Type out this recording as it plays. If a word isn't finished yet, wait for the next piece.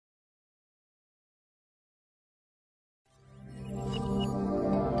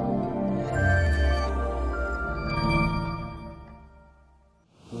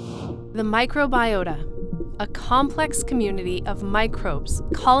The microbiota, a complex community of microbes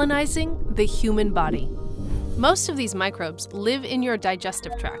colonizing the human body. Most of these microbes live in your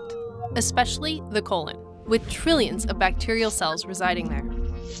digestive tract, especially the colon, with trillions of bacterial cells residing there.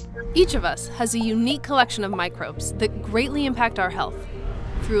 Each of us has a unique collection of microbes that greatly impact our health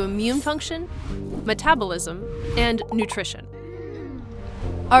through immune function, metabolism, and nutrition.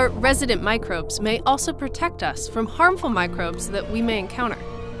 Our resident microbes may also protect us from harmful microbes that we may encounter.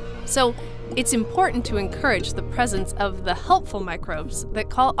 So, it's important to encourage the presence of the helpful microbes that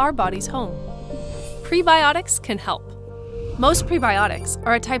call our bodies home. Prebiotics can help. Most prebiotics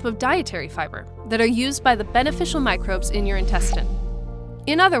are a type of dietary fiber that are used by the beneficial microbes in your intestine.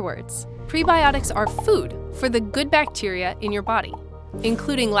 In other words, prebiotics are food for the good bacteria in your body,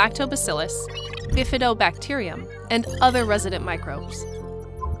 including lactobacillus, bifidobacterium, and other resident microbes.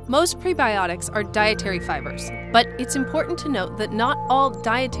 Most prebiotics are dietary fibers, but it's important to note that not all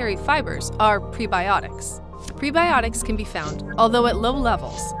dietary fibers are prebiotics. Prebiotics can be found, although at low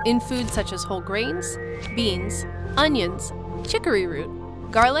levels, in foods such as whole grains, beans, onions, chicory root,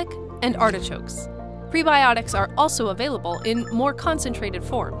 garlic, and artichokes. Prebiotics are also available in more concentrated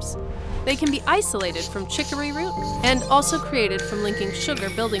forms. They can be isolated from chicory root and also created from linking sugar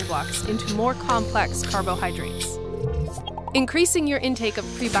building blocks into more complex carbohydrates. Increasing your intake of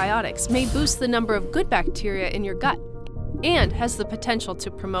prebiotics may boost the number of good bacteria in your gut and has the potential to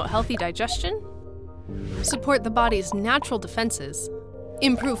promote healthy digestion, support the body's natural defenses,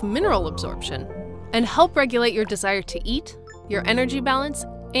 improve mineral absorption, and help regulate your desire to eat, your energy balance,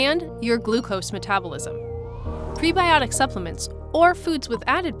 and your glucose metabolism. Prebiotic supplements or foods with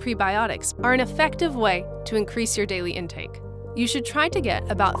added prebiotics are an effective way to increase your daily intake. You should try to get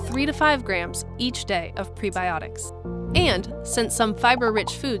about 3 to 5 grams each day of prebiotics. And since some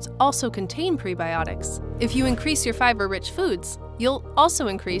fiber-rich foods also contain prebiotics, if you increase your fiber-rich foods, you'll also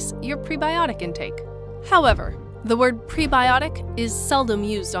increase your prebiotic intake. However, the word prebiotic is seldom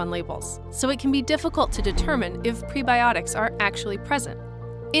used on labels, so it can be difficult to determine if prebiotics are actually present.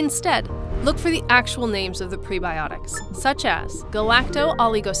 Instead, look for the actual names of the prebiotics, such as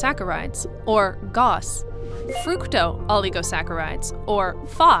galacto-oligosaccharides, or GOS, fructo-oligosaccharides, or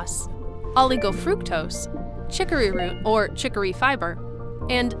FOS, oligofructose, chicory root or chicory fiber,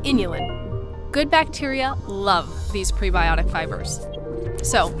 and inulin. Good bacteria love these prebiotic fibers.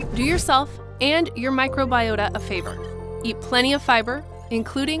 So, do yourself and your microbiota a favor. Eat plenty of fiber,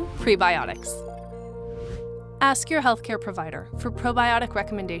 including prebiotics. Ask your healthcare provider for probiotic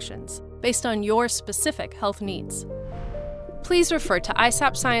recommendations based on your specific health needs. Please refer to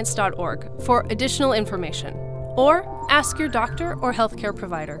isappscience.org for additional information, or ask your doctor or healthcare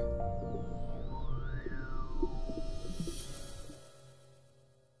provider.